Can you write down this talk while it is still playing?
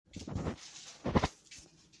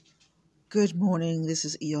Good morning, this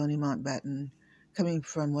is Ione Mountbatten coming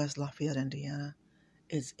from West Lafayette, Indiana.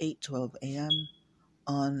 It's 8:12 a.m.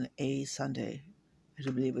 on a Sunday. I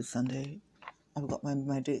do believe it's Sunday. I've got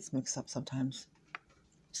my dates mixed up sometimes.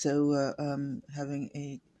 So, having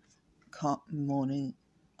a calm morning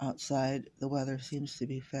outside. The weather seems to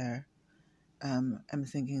be fair. I'm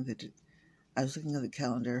thinking that I was looking at the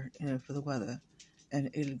calendar, for the weather, and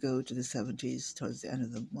it'll go to the 70s towards the end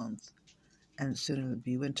of the month. And soon it'll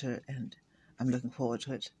be winter, and I'm looking forward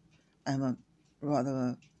to it. I'm a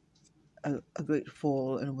rather a great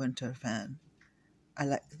fall and winter fan. I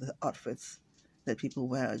like the outfits that people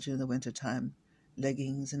wear during the winter time: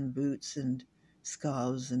 leggings and boots and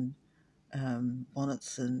scarves and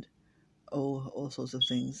bonnets and all sorts of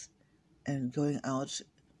things. And going out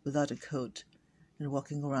without a coat and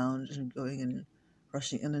walking around and going and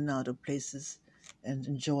rushing in and out of places and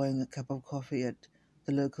enjoying a cup of coffee at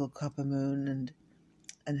the local Copper Moon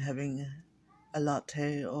and having a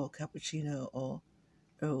latte or cappuccino or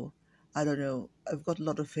oh, I don't know. I've got a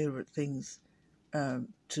lot of favorite things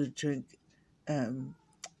to drink. Um,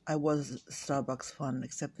 I was Starbucks fan,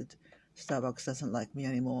 except that Starbucks doesn't like me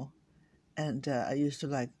anymore. And I used to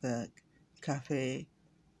like the cafe,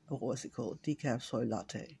 what was it called? Decaf soy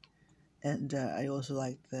latte. And I also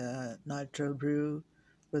liked the nitro brew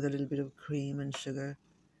with a little bit of cream and sugar.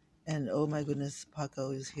 And oh my goodness,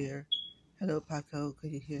 Paco is here. Hello, Paco.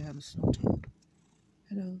 Could you hear him snorting?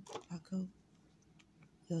 Hello, Paco.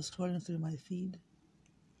 You're scrolling through my feed.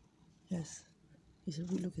 Yes, he's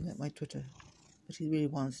really looking at my Twitter, but he really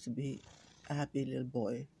wants to be a happy little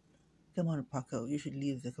boy. Come on, Paco, you should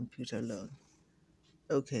leave the computer alone.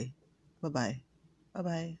 Okay, bye-bye.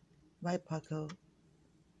 Bye-bye. Bye, Paco.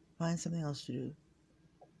 Find something else to do.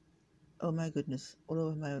 Oh my goodness, all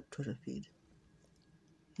over my Twitter feed.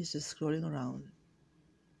 He's just scrolling around.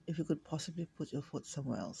 If you could possibly put your foot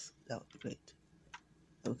somewhere else, that would be great.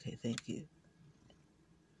 Okay, thank you.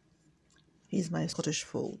 He's my Scottish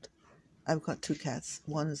fold. I've got two cats.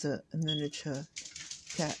 One's a miniature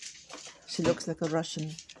cat. She looks like a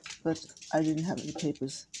Russian, but I didn't have any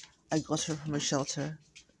papers. I got her from a shelter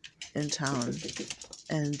in town,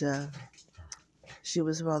 and she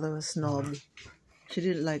was rather a snob. She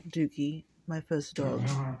didn't like Dookie, my first dog,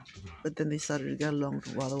 but then they started to get along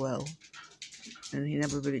rather well, and he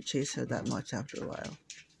never really chased her that much after a while.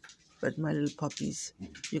 But my little puppies,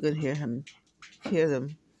 you can hear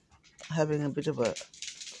them having a bit of a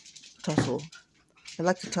tussle. They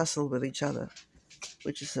like to tussle with each other,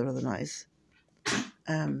 which is rather nice.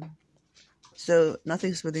 So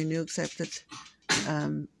nothing's really new except that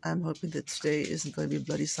I'm hoping that today isn't going to be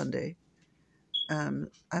Bloody Sunday.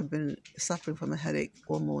 I've been suffering from a headache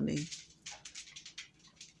all morning,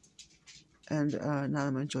 and now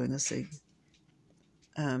I'm enjoying a cig.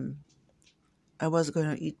 I was going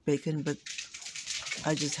to eat bacon, but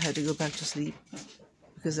I just had to go back to sleep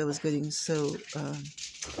because I was getting so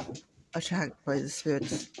attacked by the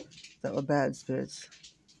spirits that were bad spirits.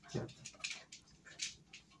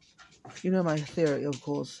 You know my theory, of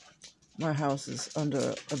course. My house is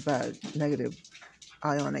under a bad, negative,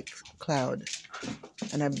 ionic cloud,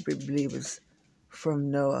 and I believe it's from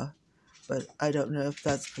Noah, but I don't know if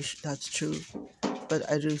that's true.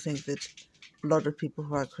 But I do think that a lot of people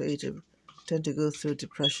who are creative tend to go through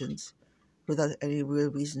depressions without any real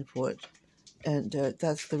reason for it, and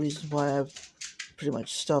that's the reason why I've pretty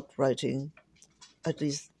much stopped writing, at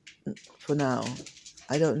least for now.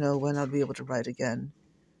 I don't know when I'll be able to write again.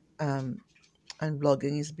 And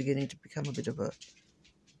blogging is beginning to become a bit of a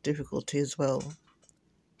difficulty as well.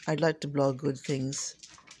 I'd like to blog good things,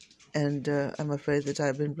 and I'm afraid that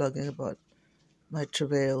I've been blogging about my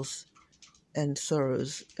travails and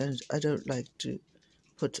sorrows, and I don't like to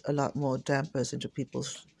put a lot more dampers into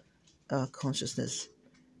people's consciousness.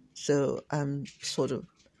 So I'm sort of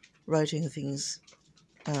writing things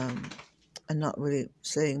and not really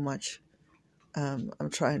saying much. I'm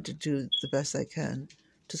trying to do the best I can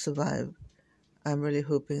to survive. I'm really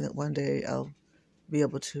hoping that one day I'll be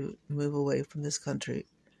able to move away from this country,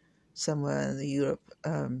 somewhere in Europe.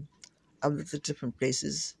 I've looked at different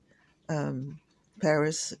places,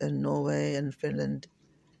 Paris and Norway and Finland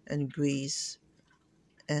and Greece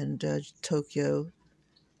and Tokyo.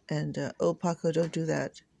 And, oh, Paco, don't do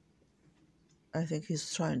that. I think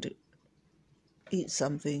he's trying to eat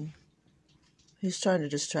something. He's trying to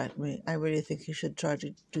distract me. I really think he should try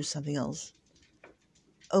to do something else.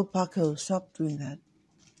 Oh, Paco, stop doing that.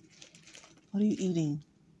 What are you eating?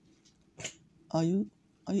 Are you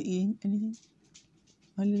eating anything?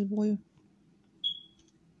 My little boy?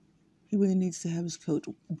 He really needs to have his coat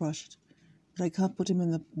brushed. But I can't put him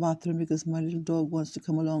in the bathroom because my little dog wants to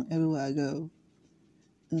come along everywhere I go.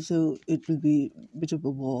 and so it will be a bit of a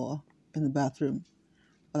war in the bathroom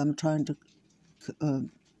while I'm trying to uh,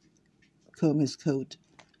 comb his coat.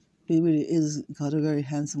 He really is got a very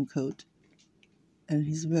handsome coat, and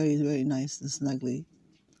he's very, very nice and snuggly,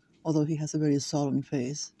 although he has a very solemn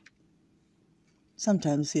face.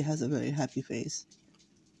 Sometimes he has a very happy face,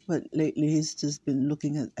 but lately he's just been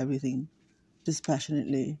looking at everything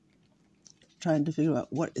dispassionately, trying to figure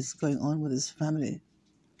out what is going on with his family.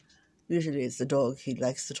 Usually it's the dog he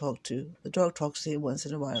likes to talk to. The dog talks to him once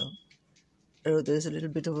in a while. Oh, there's a little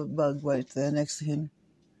bit of a bug right there next to him.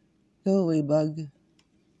 Go away, bug.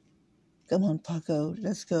 Come on, Paco,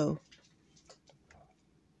 let's go.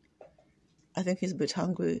 I think he's a bit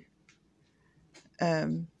hungry.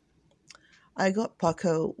 Um, I got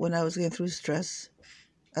Paco when I was going through stress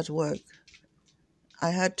at work. I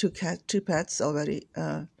had two pets already,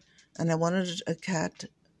 and I wanted a cat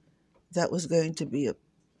that was going to be a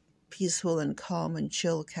peaceful and calm and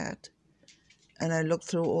chill cat. And I looked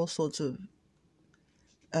through all sorts of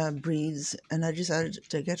breeds, and I decided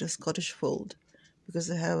to get a Scottish Fold because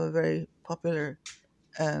they have a very popular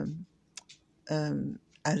um,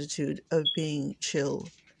 attitude of being chill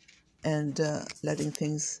and letting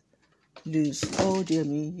things loose. Oh dear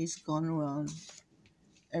me, he's gone around.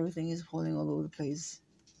 Everything is falling all over the place.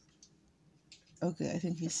 Okay, I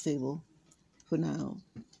think he's stable for now.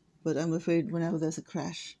 But I'm afraid whenever there's a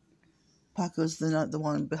crash, Paco's not the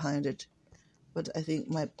one behind it. But I think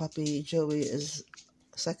my puppy Joey is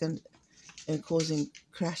second in causing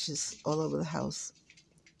crashes all over the house.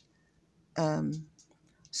 Um,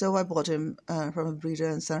 so I bought him from a breeder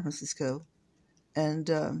in San Francisco, and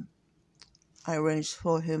I arranged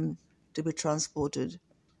for him to be transported.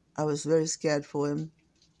 I was very scared for him.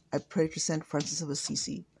 I prayed to St. Francis of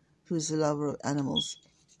Assisi, who's a lover of animals,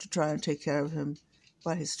 to try and take care of him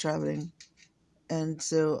while he's traveling. And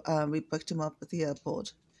so we picked him up at the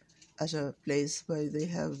airport at a place where they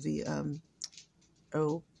have the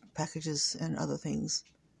packages and other things.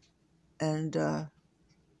 And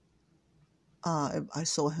I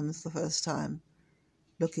saw him for the first time,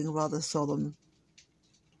 looking rather solemn.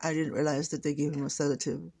 I didn't realize that they gave him a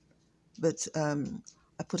sedative, but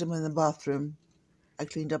I put him in the bathroom. I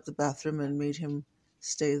cleaned up the bathroom and made him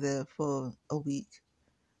stay there for a week,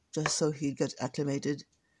 just so he'd get acclimated.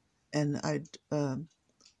 And I'd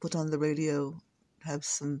put on the radio, have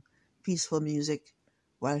some peaceful music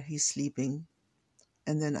while he's sleeping,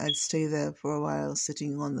 and then I'd stay there for a while,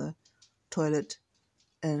 sitting on the toilet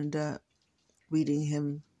and reading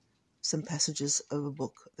him some passages of a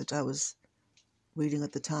book that I was reading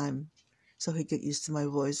at the time, so he'd get used to my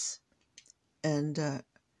voice. And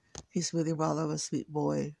he's really rather a sweet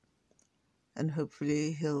boy, and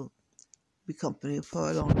hopefully he'll be company for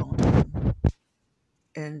a long, long time.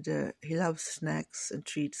 And he loves snacks and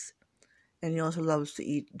treats, and he also loves to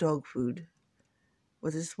eat dog food,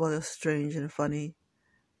 which is rather strange and funny.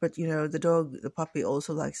 But the puppy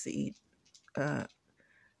also likes to eat uh,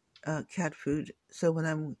 cat food. So when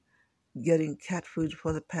I'm getting cat food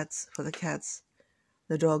for the cats,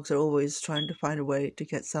 the dogs are always trying to find a way to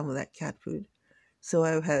get some of that cat food. So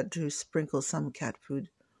I've had to sprinkle some cat food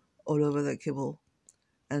all over the kibble,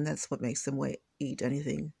 and that's what makes them eat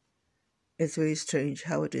anything. It's very strange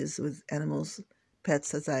how it is with animals,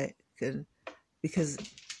 pets, as I can, because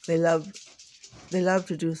they love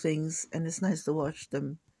to do things, and it's nice to watch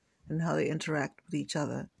them and how they interact with each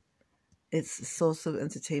other. It's a source of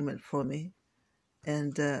entertainment for me,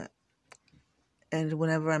 and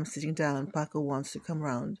whenever I'm sitting down, Paco wants to come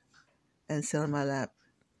round and sit on my lap.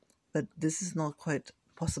 But this is not quite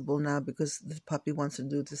possible now because the puppy wants to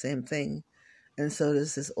do the same thing, and so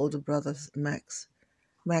does his older brother, Max.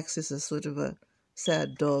 Max is a sort of a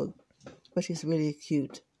sad dog, but he's really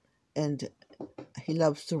cute, and he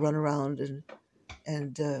loves to run around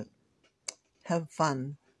and have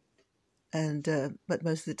fun. And but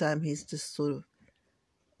most of the time he's just sort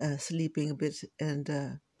of sleeping a bit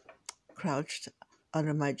and crouched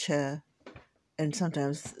under my chair. And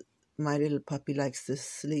sometimes my little puppy likes to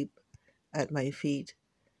sleep at my feet,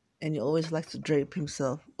 and he always likes to drape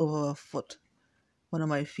himself over a foot, one of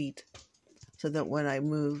my feet, so that when I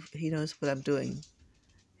move, he knows what I'm doing.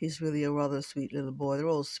 He's really a rather sweet little boy. They're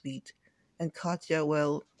all sweet. And Katya,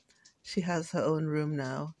 well, she has her own room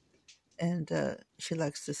now, and she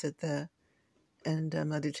likes to sit there and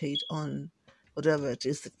meditate on whatever it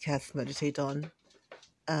is that cats meditate on.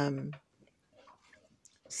 Um,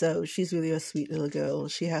 so she's really a sweet little girl.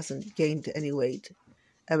 She hasn't gained any weight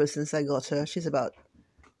ever since I got her. She's about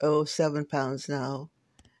 7 pounds now.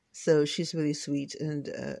 So she's really sweet and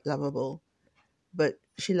lovable. But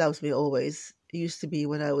she loves me always. It used to be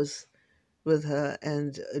when I was with her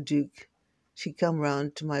and Duke. she'd come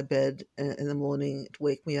round to my bed in the morning to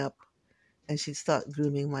wake me up, and she'd start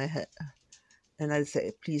grooming my hair. And I'd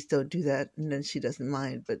say, please don't do that. And then she doesn't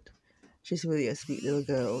mind, but she's really a sweet little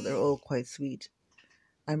girl. They're all quite sweet.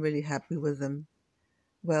 I'm really happy with them.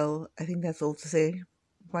 Well, I think that's all to say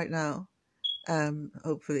right now.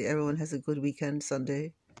 Hopefully everyone has a good weekend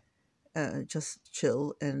Sunday. Just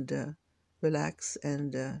chill and relax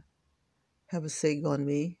and have a cig on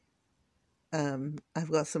me.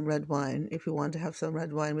 I've got some red wine. If you want to have some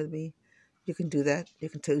red wine with me, you can do that. You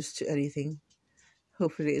can toast to anything.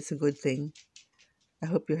 Hopefully it's a good thing. I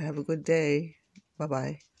hope you have a good day.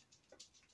 Bye-bye.